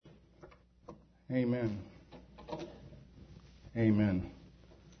Amen. Amen.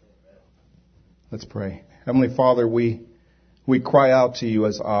 Let's pray. Heavenly Father, we cry out to you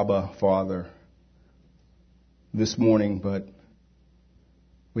as Abba, Father, this morning, but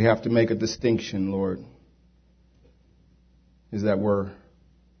we have to make a distinction, Lord, is that we're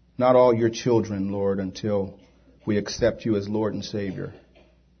not all your children, Lord, until we accept you as Lord and Savior.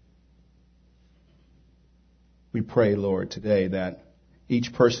 We pray, Lord, today that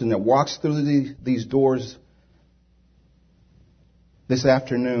each person that walks through these doors this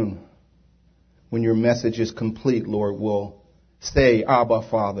afternoon, when your message is complete, Lord, will say, Abba,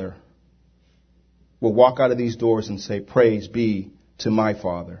 Father. We'll walk out of these doors and say, praise be to my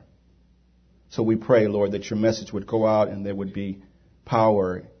Father. So we pray, Lord, that your message would go out and there would be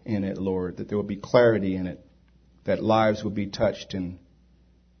power in it, Lord, that there would be clarity in it, that lives would be touched and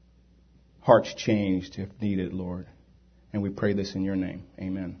hearts changed if needed, Lord. And we pray this in your name.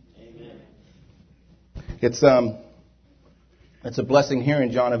 Amen. Amen. It's a blessing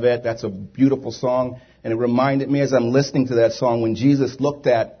hearing John Yvette. That's a beautiful song. And it reminded me as I'm listening to that song when Jesus looked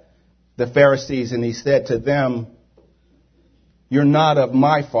at the Pharisees and he said to them, you're not of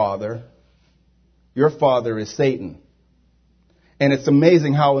my Father. Your father is Satan. And it's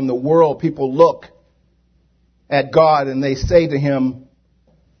amazing how in the world people look at God and they say to him,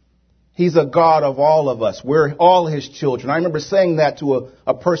 he's a God of all of us. We're all his children. I remember saying that to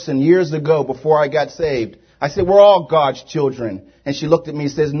a person years ago before I got saved. I said, we're all God's children. And she looked at me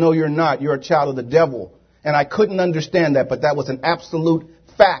and says, no, you're not. You're a child of the devil. And I couldn't understand that, but that was an absolute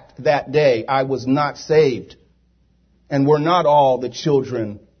fact that day. I was not saved. And we're not all the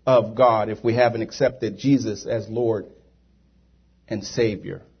children of God if we haven't accepted Jesus as Lord and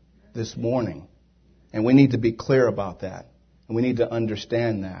Savior this morning. And we need to be clear about that. And we need to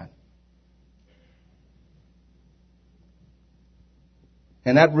understand that.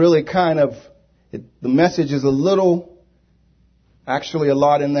 And that really the message is a lot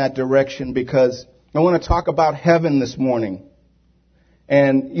in that direction because I want to talk about heaven this morning.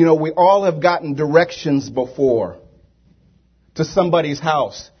 And, we all have gotten directions before to somebody's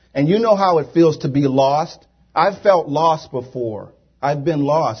house. And you know how it feels to be lost. I've felt lost before. I've been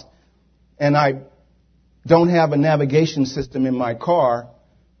lost. And I don't have a navigation system in my car,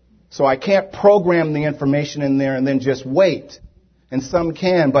 so I can't program the information in there and then just wait. And some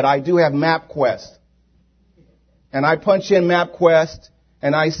can, but I do have MapQuest. And I punch in MapQuest,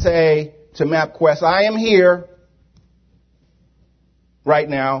 and I say to MapQuest, I am here right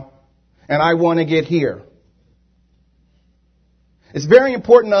now, and I want to get here. It's very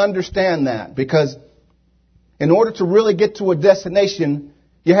important to understand that, because in order to really get to a destination,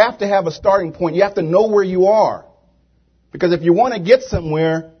 you have to have a starting point. You have to know where you are. Because if you want to get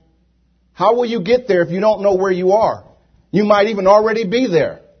somewhere, how will you get there if you don't know where you are? You might even already be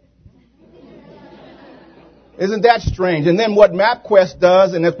there. Isn't that strange? And then what MapQuest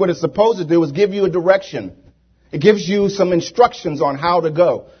does, and that's what it's supposed to do, is give you a direction. It gives you some instructions on how to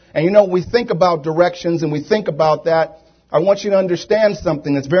go. And we think about directions and we think about that. I want you to understand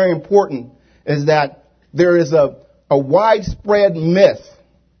something that's very important, is that there is a widespread myth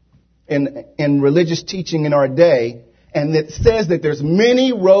in religious teaching in our day, and it says that there's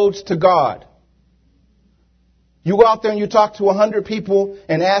many roads to God. You go out there and you talk to 100 people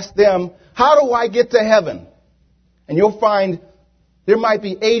and ask them, how do I get to heaven? And you'll find there might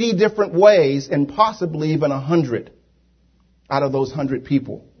be 80 different ways and possibly even 100 out of those 100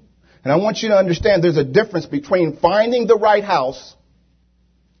 people. And I want you to understand there's a difference between finding the right house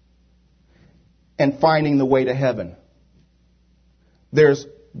and finding the way to heaven. There's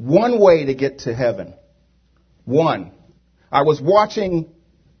one way to get to heaven. One. I was watching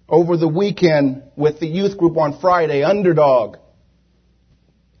over the weekend with the youth group on Friday, Underdog.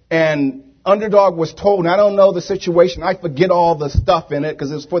 And Underdog was told, and I don't know the situation, I forget all the stuff in it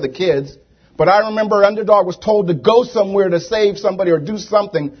because it's for the kids, but I remember Underdog was told to go somewhere to save somebody or do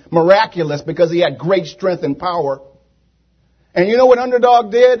something miraculous because he had great strength and power. And you know what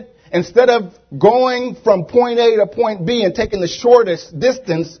Underdog did? Instead of going from point A to point B and taking the shortest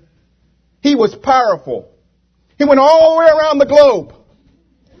distance, he was powerful. He went all the way around the globe.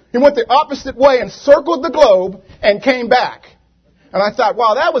 He went the opposite way and circled the globe and came back. And I thought,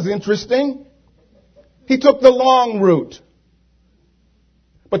 wow, that was interesting. He took the long route.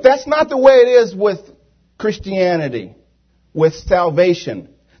 But that's not the way it is with Christianity, with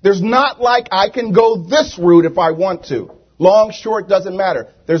salvation. There's not like I can go this route if I want to. Long, short, doesn't matter.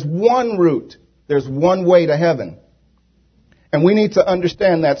 There's one route. There's one way to heaven. And we need to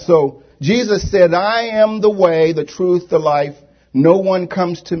understand that. So Jesus said, I am the way, the truth, the life. No one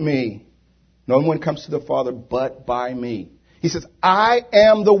comes to me. No one comes to the Father but by me. He says, I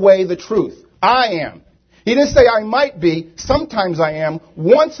am the way, the truth. I am. He didn't say I might be. Sometimes I am.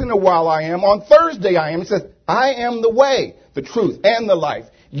 Once in a while I am. On Thursday I am. He says, I am the way, the truth, and the life.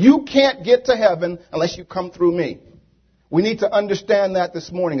 You can't get to heaven unless you come through me. We need to understand that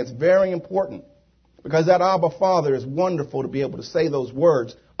this morning. It's very important. Because that Abba Father is wonderful to be able to say those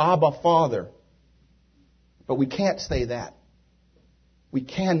words, Abba Father. But we can't say that. We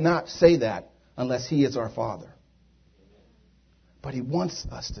cannot say that unless He is our Father. But He wants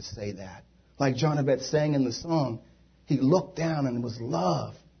us to say that. Like John Abet sang in the song, He looked down and it was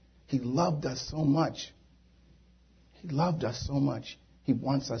love. He loved us so much. He loved us so much. He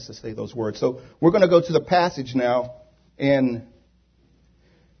wants us to say those words. So we're going to go to the passage now in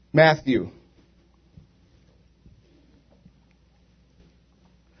Matthew.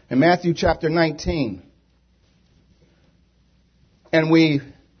 In Matthew chapter 19. And we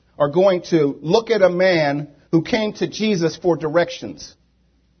are going to look at a man who came to Jesus for directions.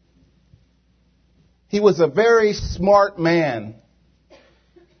 He was a very smart man,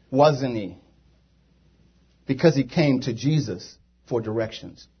 wasn't he? Because he came to Jesus for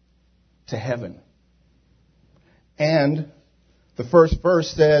directions to heaven. And the first verse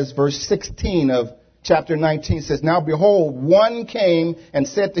says, verse 16 of chapter 19 says, Now behold, one came and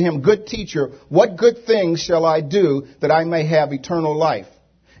said to him, Good teacher, what good things shall I do that I may have eternal life?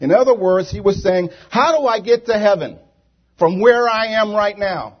 In other words, he was saying, how do I get to heaven from where I am right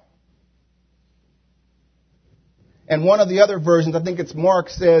now? And one of the other versions, I think it's Mark,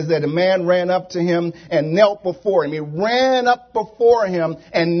 says that a man ran up to him and knelt before him. He ran up before him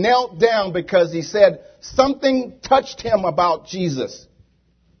and knelt down because he said something touched him about Jesus.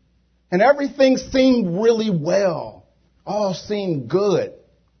 And everything seemed really well. All seemed good.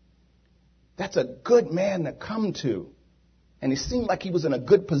 That's a good man to come to. And he seemed like he was in a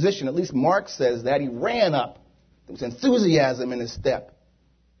good position. At least Mark says that. He ran up. There was enthusiasm in his step.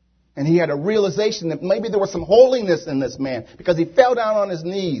 And he had a realization that maybe there was some holiness in this man because he fell down on his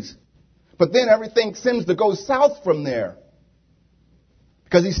knees. But then everything seems to go south from there.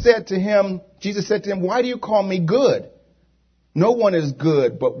 Because he said to him, Jesus said to him, Why do you call me good? No one is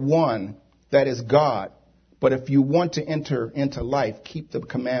good but one, that is God. But if you want to enter into life, keep the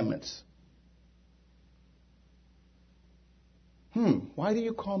commandments. Why do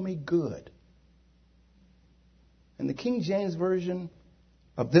you call me good? And the King James Version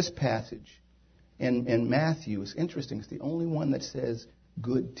of this passage in Matthew is interesting. It's the only one that says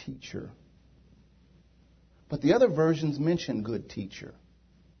good teacher. But the other versions mention good teacher.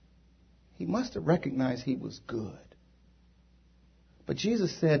 He must have recognized he was good. But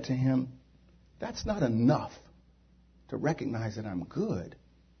Jesus said to him, that's not enough to recognize that I'm good.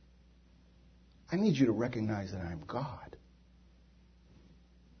 I need you to recognize that I'm God.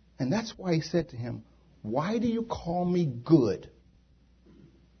 And that's why he said to him, why do you call me good?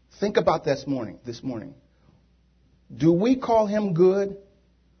 Think about this morning. Do we call him good?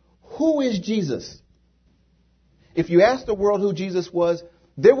 Who is Jesus? If you ask the world who Jesus was,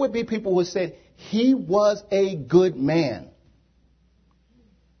 there would be people who said he was a good man.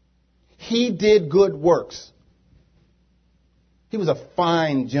 He did good works. He was a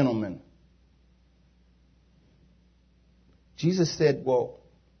fine gentleman. Jesus said, well,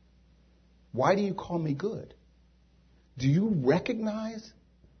 why do you call me good? Do you recognize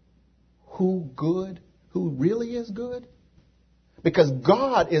who really is good? Because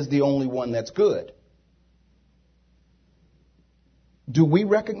God is the only one that's good. Do we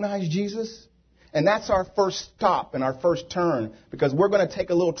recognize Jesus? And that's our first stop and our first turn, because we're going to take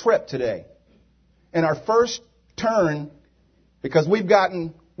a little trip today. And our first turn, because we're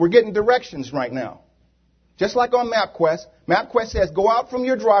getting directions right now. Just like on MapQuest. MapQuest says, go out from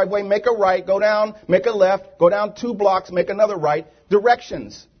your driveway, make a right, go down, make a left, go down 2 blocks, make another right.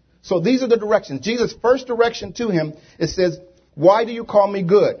 Directions. So these are the directions. Jesus' first direction to him, it says, why do you call me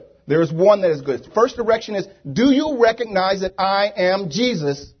good? There is one that is good. First direction is, do you recognize that I am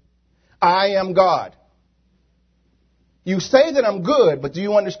Jesus? I am God. You say that I'm good, but do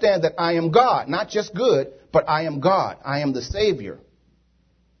you understand that I am God? Not just good, but I am God. I am the Savior.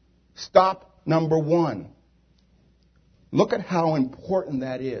 Stop number 1. Look at how important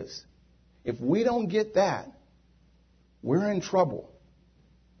that is. If we don't get that, we're in trouble.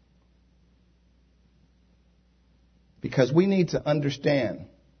 Because we need to understand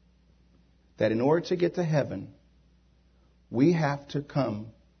that in order to get to heaven, we have to come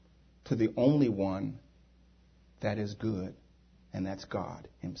to the only one that is good, and that's God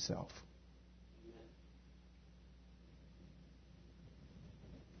himself.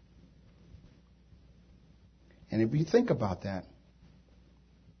 And if you think about that,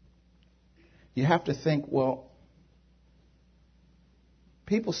 you have to think, well,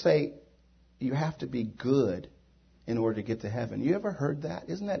 people say, you have to be good in order to get to heaven. You ever heard that?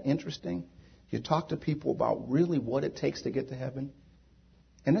 Isn't that interesting? You talk to people about really what it takes to get to heaven.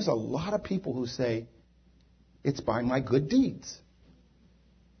 And there's a lot of people who say, it's by my good deeds.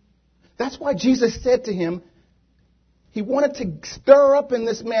 That's why Jesus said to him, he wanted to stir up in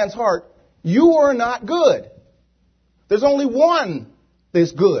this man's heart, you are not good. There's only one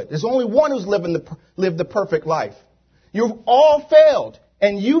that's good. There's only one who's lived the perfect life. You've all failed,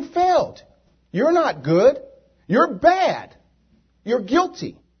 and you failed. You're not good. You're bad. You're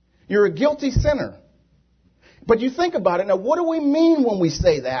guilty. You're a guilty sinner. But you think about it. Now, what do we mean when we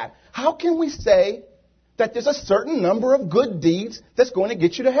say that? How can we say that there's a certain number of good deeds that's going to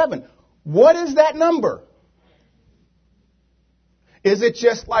get you to heaven? What is that number? Is it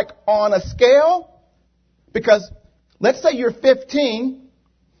just like on a scale? Because let's say you're 15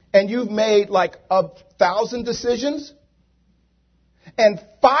 and you've made like 1,000 decisions and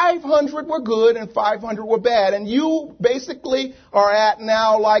 500 were good and 500 were bad, and you basically are at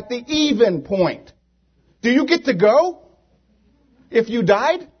now like the even point. Do you get to go if you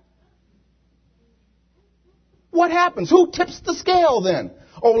died? What happens? Who tips the scale then?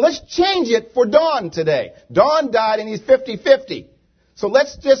 Oh, let's change it for Don today. Don died and he's 50-50. So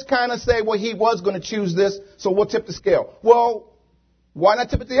let's just kind of say, well, he was going to choose this, so we'll tip the scale. Well, why not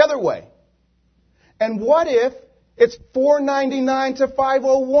tip it the other way? And what if it's 499 to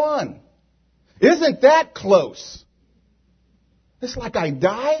 501? Isn't that close? It's like I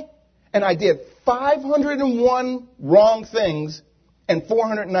die and I did 501 wrong things and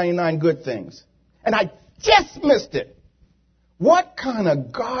 499 good things. And I just missed it. What kind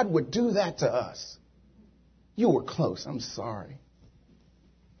of God would do that to us? You were close. I'm sorry.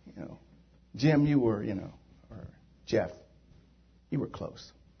 Jim, you were, or Jeff, you were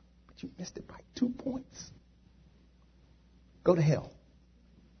close. But you missed it by 2 points. Go to hell.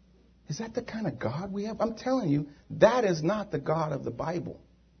 Is that the kind of God we have? I'm telling you, that is not the God of the Bible.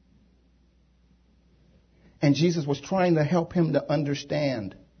 And Jesus was trying to help him to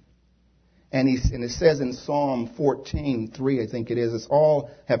understand. And it says in Psalm 14:3, I think it is, all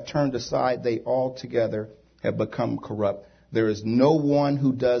have turned aside, they all together have become corrupt. There is no one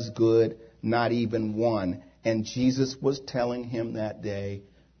who does good, not even one. And Jesus was telling him that day,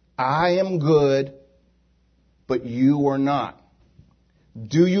 I am good, but you are not.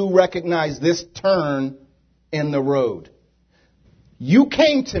 Do you recognize this turn in the road? You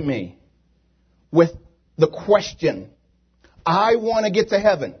came to me with the question, I want to get to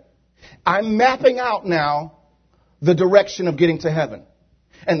heaven. I'm mapping out now the direction of getting to heaven.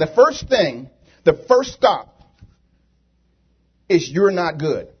 And the first thing, the first stop, is you're not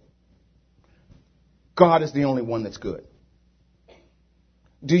good. God is the only one that's good.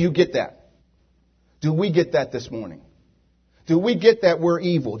 Do you get that? Do we get that this morning? Do we get that we're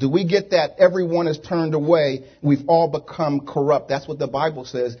evil? Do we get that everyone is turned away? We've all become corrupt. That's what the Bible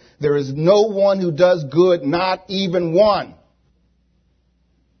says. There is no one who does good, not even one.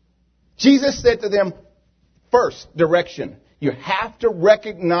 Jesus said to them, first direction, you have to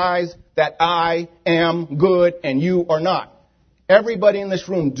recognize that I am good and you are not. Everybody in this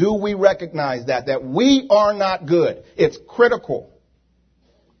room, do we recognize that we are not good? It's critical.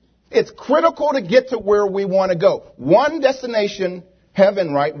 It's critical to get to where we want to go. One destination,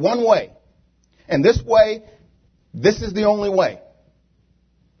 heaven, right? One way. And this way, this is the only way.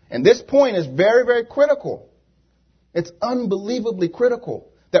 And this point is very, very critical. It's unbelievably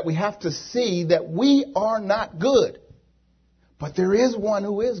critical that we have to see that we are not good. But there is one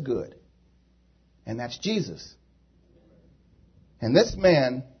who is good. And that's Jesus. And this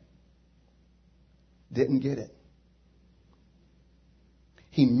man didn't get it.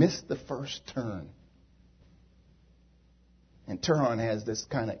 He missed the first turn. And Tehran has this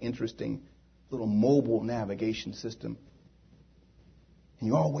kind of interesting little mobile navigation system. And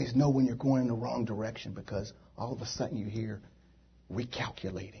you always know when you're going in the wrong direction because all of a sudden you hear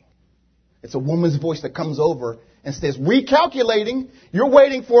recalculating. It's a woman's voice that comes over and says, recalculating, you're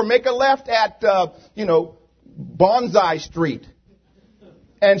waiting for make a left at, Bonsai Street.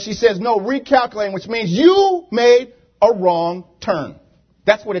 And she says, no, recalculating, which means you made a wrong turn.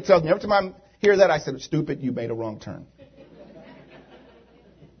 That's what it tells me. Every time I hear that, I said, stupid, you made a wrong turn.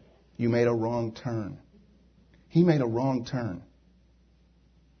 You made a wrong turn. He made a wrong turn.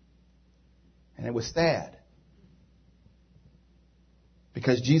 And it was sad.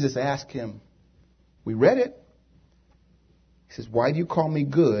 Because Jesus asked him, we read it. He says, why do you call me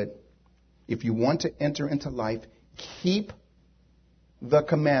good? If you want to enter into life, keep the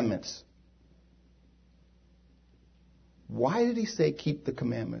commandments. Why did he say keep the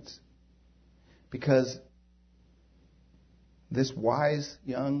commandments? Because this wise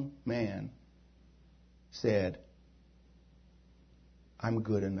young man said, I'm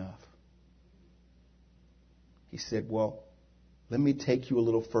good enough. He said, well, let me take you a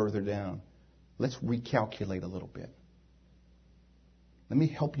little further down. Let's recalculate a little bit. Let me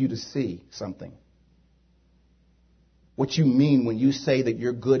help you to see something. What you mean when you say that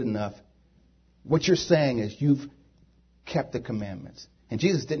you're good enough, what you're saying is you've kept the commandments. And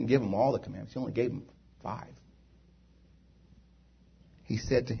Jesus didn't give him all the commandments. He only gave him 5. He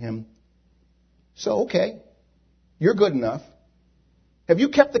said to him, so, okay, you're good enough. Have you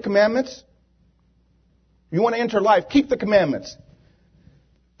kept the commandments? You want to enter life, keep the commandments.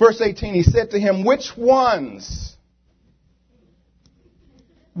 Verse 18, he said to him, which ones?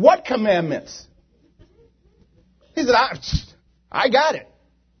 What commandments? He said, I got it.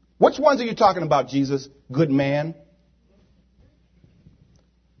 Which ones are you talking about, Jesus? Good man.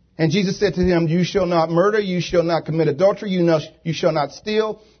 And Jesus said to him, you shall not murder, you shall not commit adultery, you shall not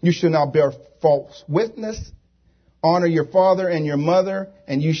steal, you shall not bear false witness, honor your father and your mother,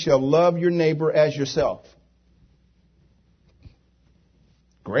 and you shall love your neighbor as yourself.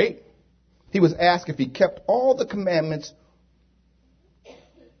 Great. He was asked if he kept all the commandments,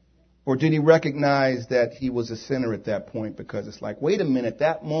 or did he recognize that he was a sinner at that point? Because it's like, wait a minute,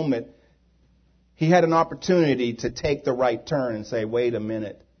 that moment, he had an opportunity to take the right turn and say, wait a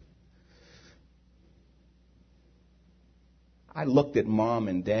minute. I looked at mom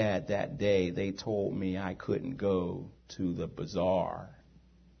and dad that day. They told me I couldn't go to the bazaar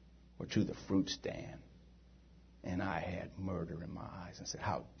or to the fruit stand. And I had murder in my eyes and said,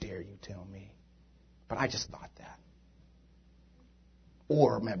 how dare you tell me? But I just thought that.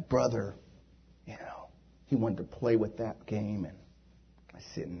 Or my brother, he wanted to play with that game. And I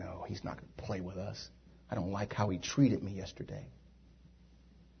said, no, he's not going to play with us. I don't like how he treated me yesterday.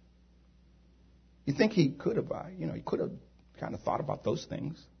 You think he could have, he could have kind of thought about those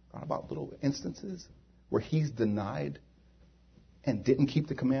things, thought about little instances where he's denied and didn't keep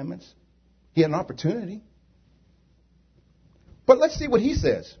the commandments. He had an opportunity. But let's see what he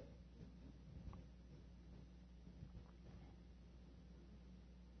says.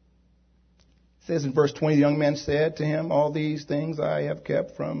 It says in verse 20, the young man said to him, all these things I have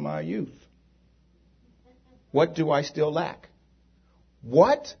kept from my youth. What do I still lack?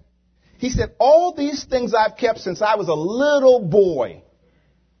 What? He said, all these things I've kept since I was a little boy.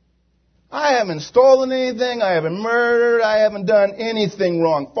 I haven't stolen anything. I haven't murdered. I haven't done anything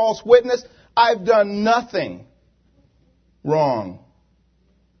wrong. False witness. I've done nothing wrong.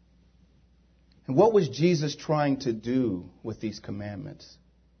 And what was Jesus trying to do with these commandments?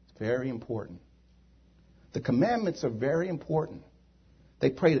 It's very important. The commandments are very important. They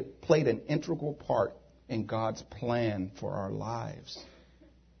played an integral part in God's plan for our lives.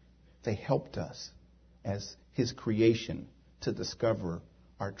 They helped us as His creation to discover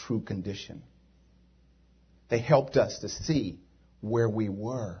our true condition. They helped us to see where we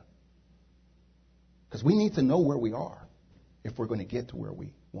were. Because we need to know where we are if we're going to get to where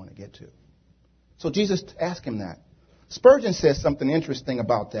we want to get to. So Jesus asked him that. Spurgeon says something interesting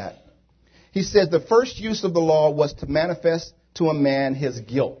about that. He says the first use of the law was to manifest to a man his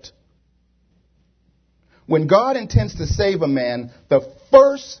guilt. When God intends to save a man, the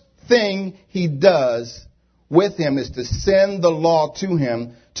first thing He does with him is to send the law to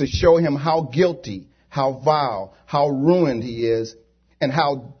him to show him how guilty, how vile, how ruined he is, and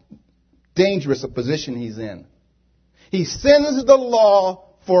how dangerous a position he's in. He sends the law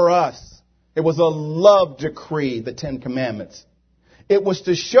for us. It was a love decree, the 10 Commandments. It was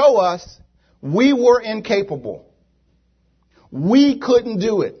to show us we were incapable. We couldn't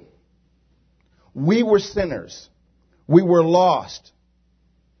do it. We were sinners. We were lost.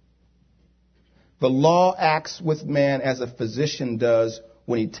 The law acts with man as a physician does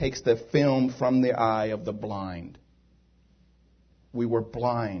when he takes the film from the eye of the blind. We were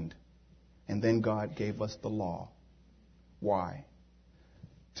blind, and then God gave us the law. Why?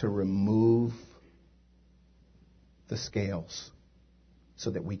 To remove the scales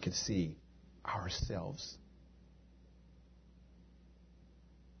so that we could see ourselves.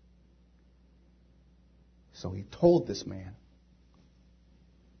 So He told this man,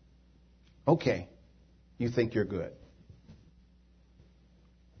 okay, you think you're good.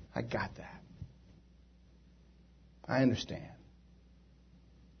 I got that. I understand.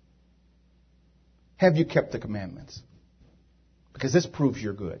 Have you kept the commandments? Because this proves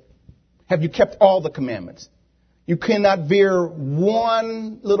you're good. Have you kept all the commandments? You cannot veer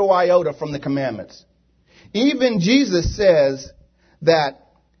one little iota from the commandments. Even Jesus says that,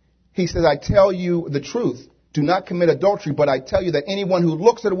 He says, I tell you the truth. Do not commit adultery, but I tell you that anyone who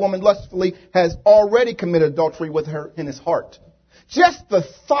looks at a woman lustfully has already committed adultery with her in his heart. Just the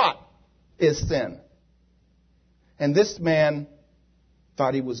thought is sin. And this man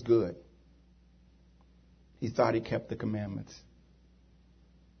thought he was good. He thought he kept the commandments.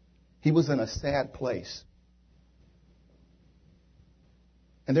 He was in a sad place.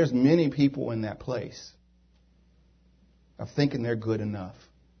 And there's many people in that place of thinking they're good enough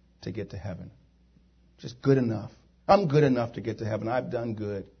to get to heaven. Just good enough. I'm good enough to get to heaven. I've done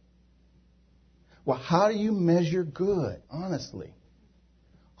good. Well, how do you measure good, honestly?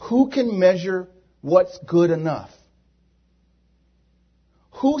 Who can measure what's good enough?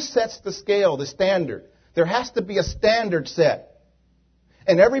 Who sets the scale, the standard? There has to be a standard set.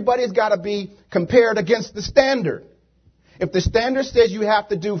 And everybody's got to be compared against the standard. If the standard says you have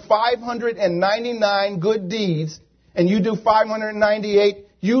to do 599 good deeds and you do 598,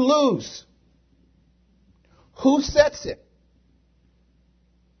 you lose. Who sets it?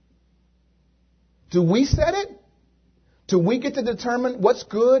 Do we set it? Do we get to determine what's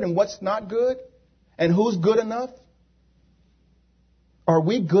good and what's not good? And who's good enough? Are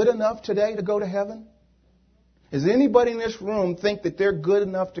we good enough today to go to heaven? Does anybody in this room think that they're good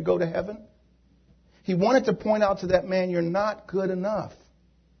enough to go to heaven? He wanted to point out to that man, you're not good enough.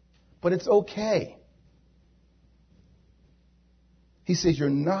 But it's okay. He says, you're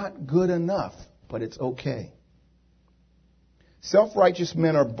not good enough, but it's okay. Self-righteous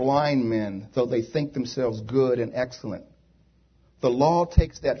men are blind men, though they think themselves good and excellent. The law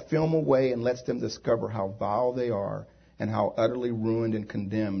takes that film away and lets them discover how vile they are and how utterly ruined and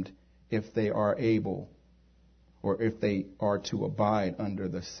condemned if they are able or if they are to abide under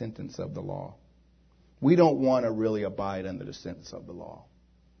the sentence of the law. We don't want to really abide under the sentence of the law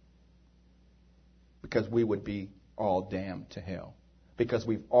because we would be all damned to hell because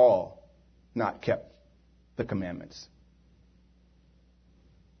we've all not kept the commandments.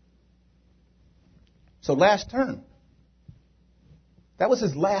 So last turn. That was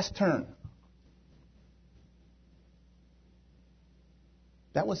his last turn.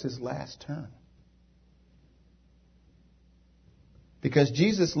 That was his last turn. Because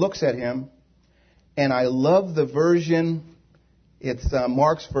Jesus looks at him, and I love the version, it's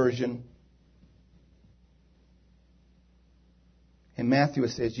Mark's version. In Matthew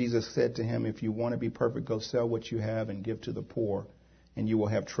it says, Jesus said to him, if you want to be perfect, go sell what you have and give to the poor, and you will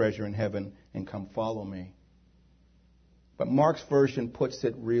have treasure in heaven, and come follow me. But Mark's version puts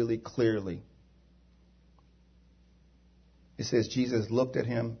it really clearly. It says, Jesus looked at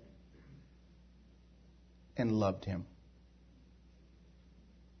him and loved him.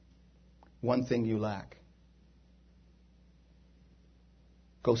 One thing you lack.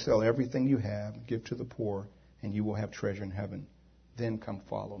 Go sell everything you have, give to the poor, and you will have treasure in heaven. Then come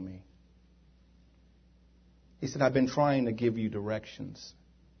follow me. He said, I've been trying to give you directions.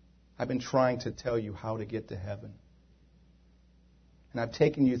 I've been trying to tell you how to get to heaven. And I've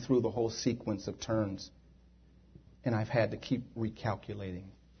taken you through the whole sequence of turns. And I've had to keep recalculating.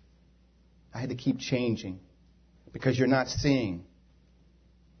 I had to keep changing because you're not seeing.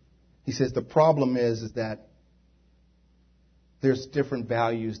 He says the problem is that there's different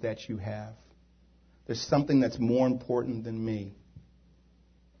values that you have. There's something that's more important than me.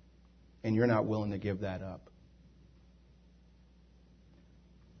 And you're not willing to give that up.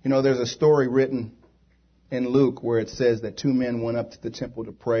 You know, there's a story written in Luke where it says that two men went up to the temple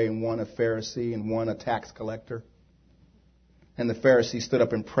to pray, and one a Pharisee and one a tax collector. And the Pharisee stood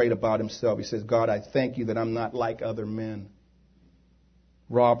up and prayed about himself. He says, God, I thank you that I'm not like other men.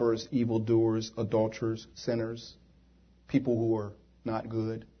 Robbers, evildoers, adulterers, sinners, people who are not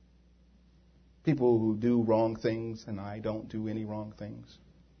good, people who do wrong things, and I don't do any wrong things.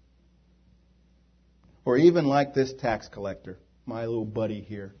 Or even like this tax collector, my little buddy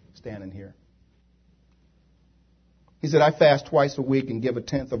here, standing here. He said, I fast twice a week and give a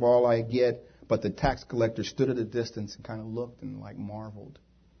tenth of all I get, but the tax collector stood at a distance and kind of looked and like marveled.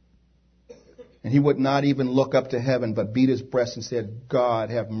 And he would not even look up to heaven, but beat his breast and said,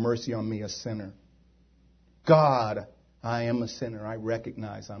 God, have mercy on me, a sinner. God, I am a sinner. I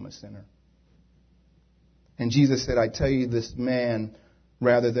recognize I'm a sinner. And Jesus said, I tell you, this man,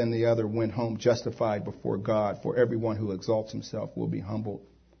 rather than the other, went home justified before God. For everyone who exalts himself will be humbled,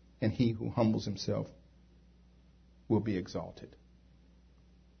 and he who humbles himself will be exalted.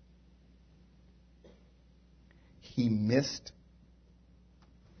 He missed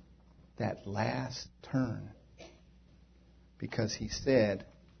that last turn because he said,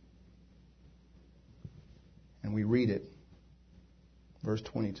 and we read it, verse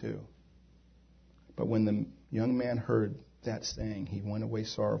 22, but when the young man heard that saying, he went away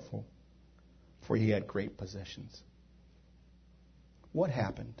sorrowful, for he had great possessions. What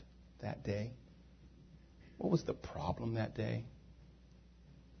happened that day? What was the problem that day?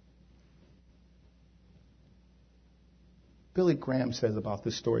 Billy Graham says about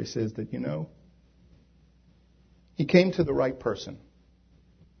this story, says that, he came to the right person.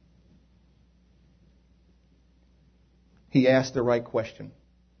 He asked the right question.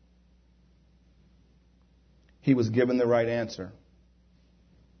 He was given the right answer.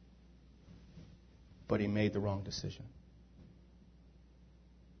 But he made the wrong decision.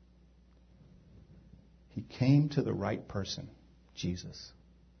 He came to the right person, Jesus.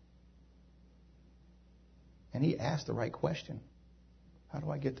 And he asked the right question. How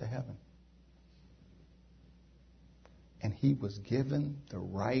do I get to heaven? And he was given the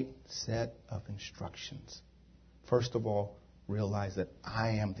right set of instructions. First of all, realize that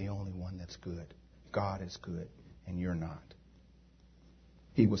I am the only one that's good. God is good, and you're not.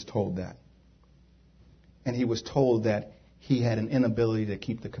 He was told that. And he was told that he had an inability to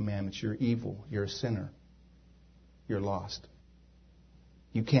keep the commandments. You're evil. You're a sinner. You're lost.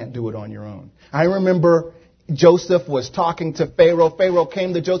 You can't do it on your own. I remember Joseph was talking to Pharaoh. Pharaoh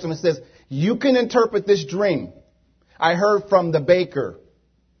came to Joseph and says, you can interpret this dream. I heard from the baker.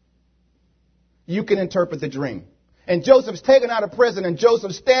 You can interpret the dream. And Joseph's taken out of prison, and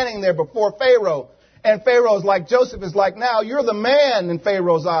Joseph's standing there before Pharaoh. And Pharaoh's like, Joseph is like, now you're the man in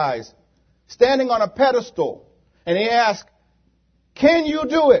Pharaoh's eyes, standing on a pedestal. And he asks, can you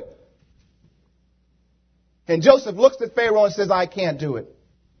do it? And Joseph looks at Pharaoh and says, I can't do it.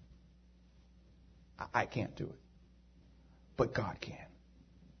 I can't do it. But God can.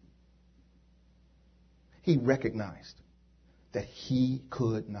 He recognized that he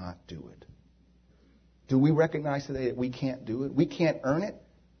could not do it. Do we recognize today that we can't do it? We can't earn it.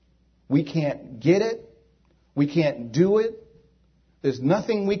 We can't get it. We can't do it. There's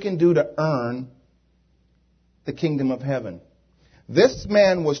nothing we can do to earn the kingdom of heaven. This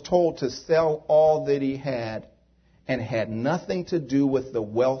man was told to sell all that he had and had nothing to do with the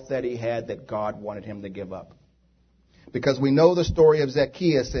wealth that he had that God wanted him to give up. Because we know the story of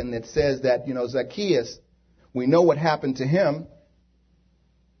Zacchaeus, and it says that, Zacchaeus, we know what happened to him.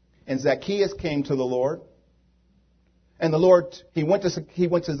 And Zacchaeus came to the Lord. And the Lord, he went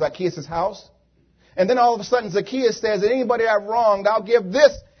to Zacchaeus' house. And then all of a sudden Zacchaeus says, anybody I've wronged, I'll give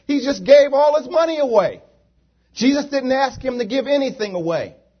this. He just gave all his money away. Jesus didn't ask him to give anything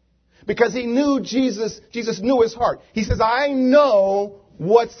away. Because he knew Jesus knew his heart. He says, I know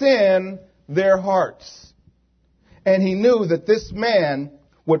what's in their hearts. And he knew that this man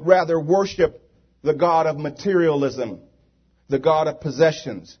would rather worship the God of materialism, the God of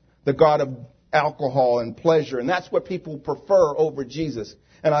possessions, the God of alcohol and pleasure. And that's what people prefer over Jesus.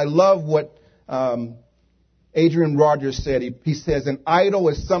 And I love what Adrian Rogers said. He says, an idol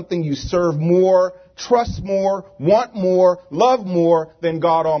is something you serve more, trust more, want more, love more than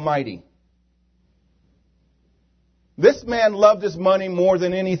God Almighty. This man loved his money more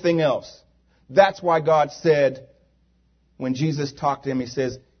than anything else. That's why God said, when Jesus talked to him, he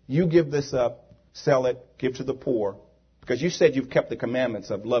says, you give this up, sell it, give to the poor. Because you said you've kept the commandments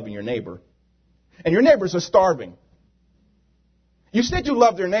of loving your neighbor. And your neighbors are starving. You said you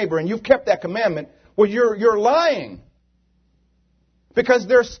love their neighbor and you've kept that commandment. Well, you're lying. Because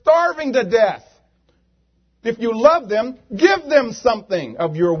they're starving to death. If you love them, give them something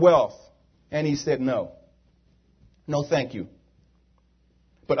of your wealth. And he said, no. No, thank you.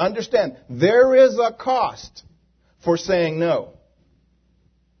 But understand, there is a cost for saying no.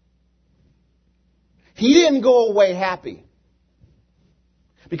 He didn't go away happy.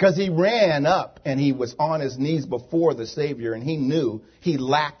 Because he ran up and he was on his knees before the Savior and he knew he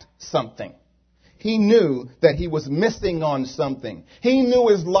lacked something. He knew that he was missing on something. He knew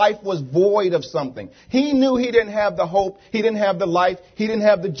his life was void of something. He knew he didn't have the hope. He didn't have the life. He didn't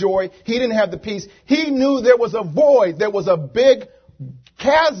have the joy. He didn't have the peace. He knew there was a void. There was a big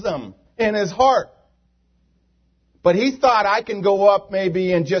chasm in his heart. But he thought, I can go up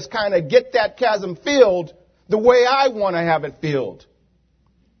maybe and just kind of get that chasm filled the way I want to have it filled.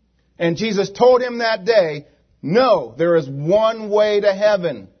 And Jesus told him that day, no, there is one way to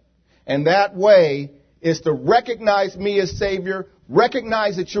heaven. And that way is to recognize me as Savior,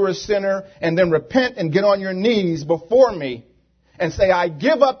 recognize that you're a sinner, and then repent and get on your knees before me and say, I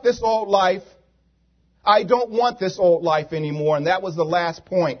give up this old life. I don't want this old life anymore. And that was the last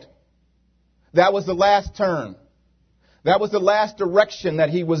point. That was the last turn. That was the last direction that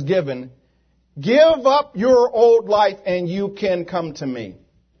he was given. Give up your old life and you can come to me.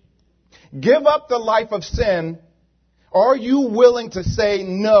 Give up the life of sin. Are you willing to say,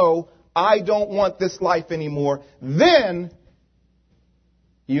 no, I don't want this life anymore? Then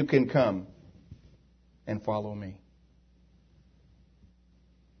you can come and follow me.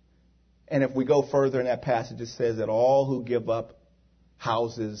 And if we go further in that passage, it says that all who give up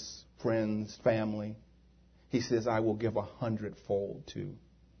houses, friends, family, He says, I will give 100-fold too.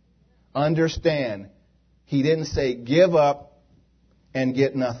 Understand, he didn't say give up and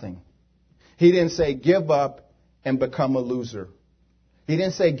get nothing. He didn't say give up and become a loser. He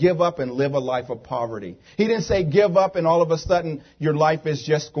didn't say give up and live a life of poverty. He didn't say give up and all of a sudden your life is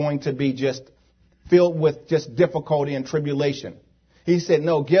just going to be just filled with just difficulty and tribulation. He said,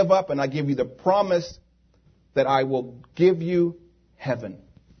 no, give up and I give you the promise that I will give you heaven.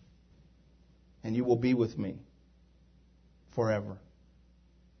 And you will be with me forever.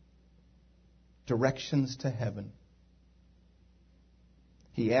 Directions to heaven.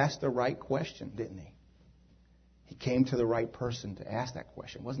 He asked the right question, didn't he? He came to the right person to ask that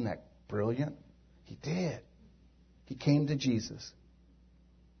question. Wasn't that brilliant? He did. He came to Jesus.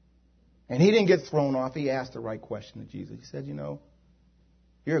 And he didn't get thrown off. He asked the right question to Jesus. He said,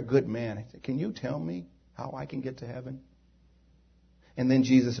 you're a good man. He said, can you tell me how I can get to heaven? And then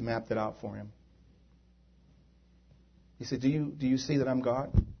Jesus mapped it out for him. He said, do you see that I'm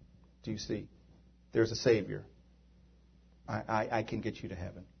God? Do you see? There's a Savior. I can get you to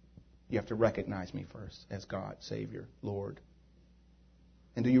heaven. You have to recognize me first as God, Savior, Lord.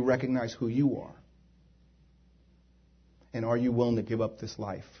 And do you recognize who you are? And are you willing to give up this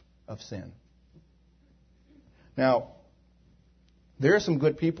life of sin? Now, there are some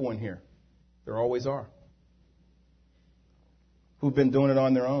good people in here. There always are. Who've been doing it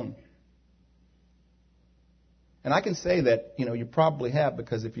on their own. And I can say that, you probably have,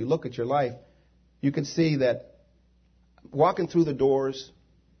 because if you look at your life, you can see that walking through the doors,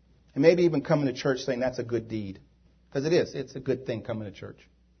 and maybe even coming to church saying that's a good deed. Because it is. It's a good thing coming to church.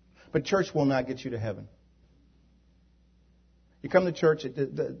 But church will not get you to heaven. You come to church,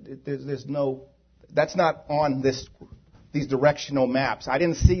 there's no, that's not on these directional maps. I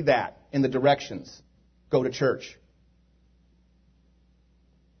didn't see that in the directions. Go to church.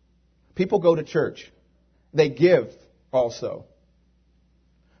 People go to church. They give also.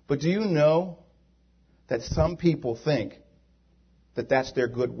 But do you know that some people think that that's their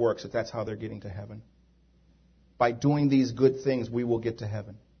good works, that that's how they're getting to heaven? By doing these good things, we will get to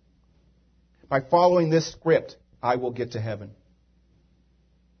heaven. By following this script, I will get to heaven.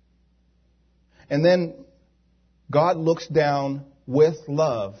 And then God looks down with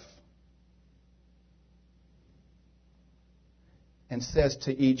love and says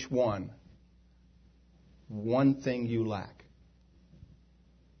to each one thing you lack.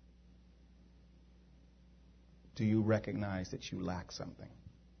 Do you recognize that you lack something?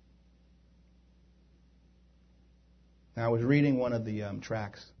 Now, I was reading one of the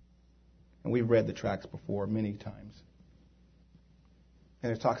tracts, and we've read the tracts before many times.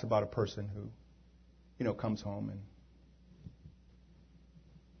 And it talks about a person who, comes home and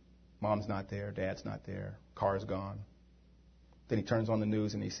mom's not there, dad's not there, car's gone. Then he turns on the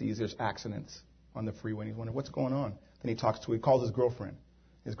news and he sees there's accidents on the freeway, and he's wondering, what's going on? Then he calls his girlfriend.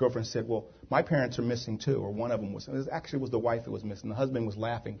 His girlfriend said, well, my parents are missing too, or one of them was. It was the wife that was missing. The husband was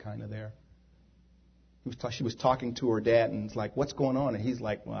laughing kind of there. She was talking to her dad, and it's like, what's going on? And he's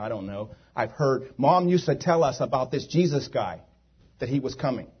like, well, I don't know. I've heard, Mom used to tell us about this Jesus guy, that he was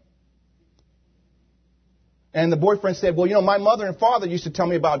coming. And the boyfriend said, well, my mother and father used to tell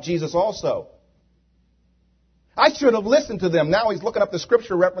me about Jesus also. I should have listened to them. Now he's looking up the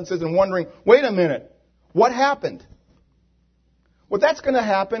scripture references and wondering, wait a minute, what happened? Well, that's going to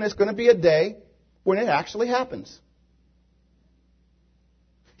happen. It's going to be a day when it actually happens.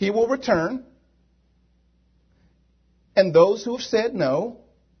 He will return, and those who have said no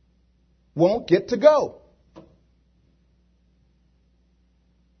won't get to go.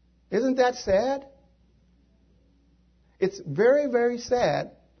 Isn't that sad? It's very, very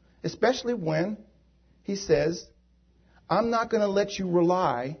sad, especially when he says, I'm not going to let you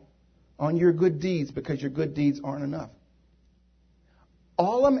rely on your good deeds because your good deeds aren't enough.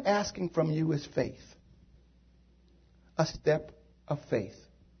 All I'm asking from you is faith. A step of faith.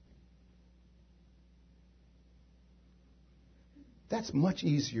 That's much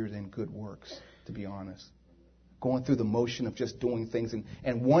easier than good works, to be honest. Going through the motion of just doing things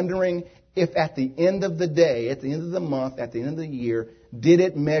and wondering if at the end of the day, at the end of the month, at the end of the year, did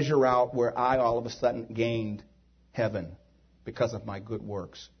it measure out where I all of a sudden gained heaven because of my good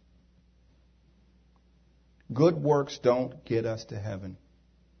works? Good works don't get us to heaven.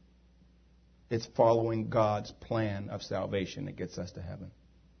 It's following God's plan of salvation that gets us to heaven.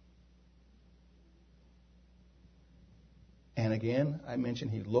 And again, I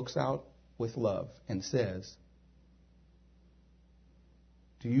mentioned he looks out with love and says,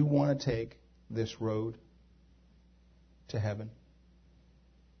 do you want to take this road to heaven?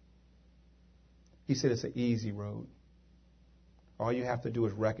 He said it's an easy road. All you have to do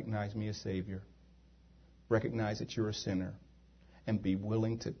is recognize me as Savior. recognize that you're a sinner, and be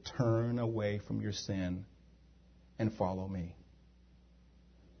willing to turn away from your sin and follow me.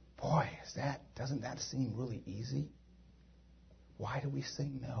 Boy, doesn't that seem really easy? Why do we say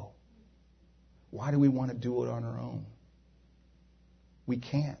no? Why do we want to do it on our own? We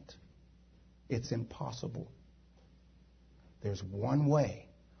can't. It's impossible. There's one way,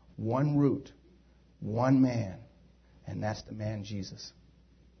 one route, one man, and that's the man Jesus.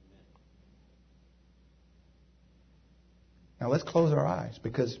 Now let's close our eyes,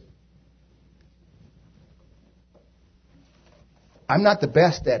 because I'm not the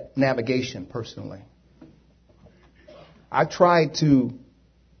best at navigation personally. I've tried to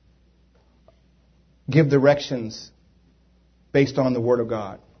give directions based on the Word of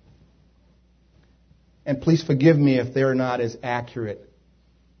God. And please forgive me if they're not as accurate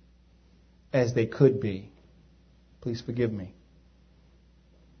as they could be. Please forgive me.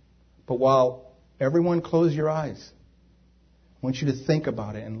 But while everyone close your eyes, I want you to think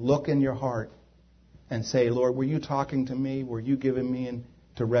about it and look in your heart and say, Lord, were you talking to me? Were you giving me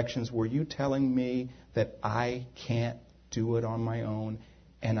directions? Were you telling me that I can't do it on my own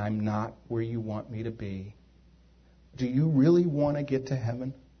and I'm not where you want me to be? Do you really want to get to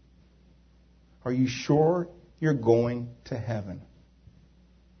heaven? Are you sure you're going to heaven?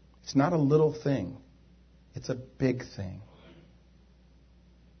 It's not a little thing. It's a big thing.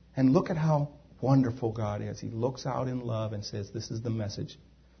 And look at how wonderful God is. He looks out in love and says, this is the message.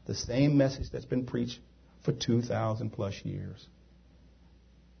 The same message that's been preached for 2,000 plus years.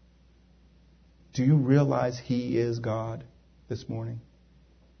 Do you realize He is God this morning?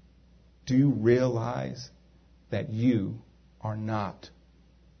 Do you realize that you are not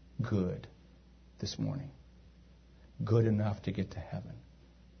good this morning? Good enough to get to heaven?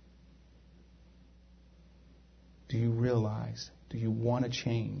 Do you realize? Do you want to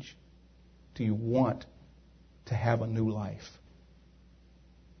change? Do you want to have a new life?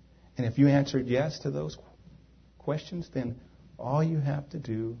 And if you answered yes to those questions, then all you have to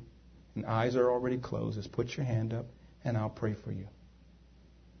do, and eyes are already closed, is put your hand up and I'll pray for you.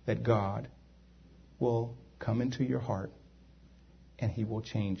 That God will come into your heart and He will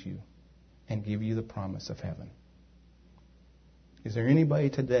change you and give you the promise of heaven. Is there anybody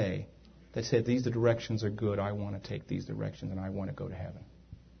today that said, these directions are good, I want to take these directions and I want to go to heaven?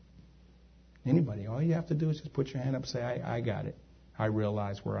 Anybody? All you have to do is just put your hand up and say, I got it. I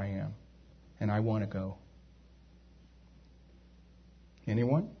realize where I am and I want to go.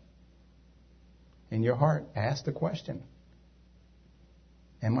 Anyone? In your heart, ask the question.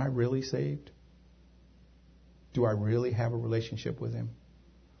 Am I really saved? Do I really have a relationship with Him?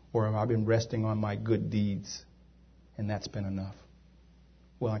 Or have I been resting on my good deeds and that's been enough?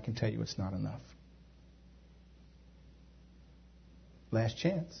 Well, I can tell you it's not enough. Last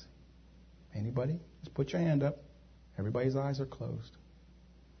chance. Anybody? Just put your hand up. Everybody's eyes are closed.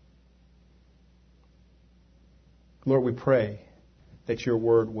 Lord, we pray that your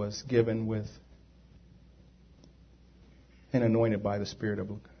word was given with and anointed by the Spirit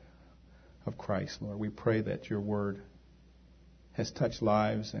of Christ, Lord. We pray that your word has touched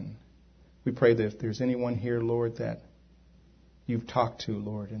lives, and we pray that if there's anyone here, Lord, that you've talked to,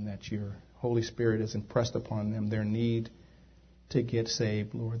 Lord, and that your Holy Spirit has impressed upon them their need to get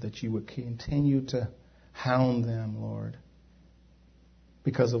saved, Lord, that you would continue to hound them, Lord,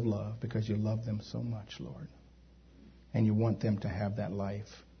 because of love, because you love them so much, Lord. And you want them to have that life,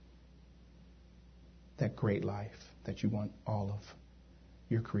 that great life that you want all of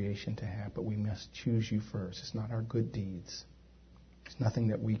your creation to have. But we must choose you first. It's not our good deeds. It's nothing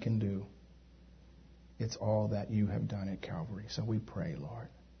that we can do. It's all that you have done at Calvary. So we pray, Lord,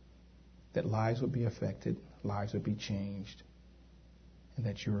 that lives would be affected, lives would be changed, and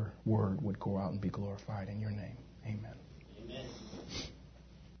that your word would go out and be glorified in your name. Amen. Amen.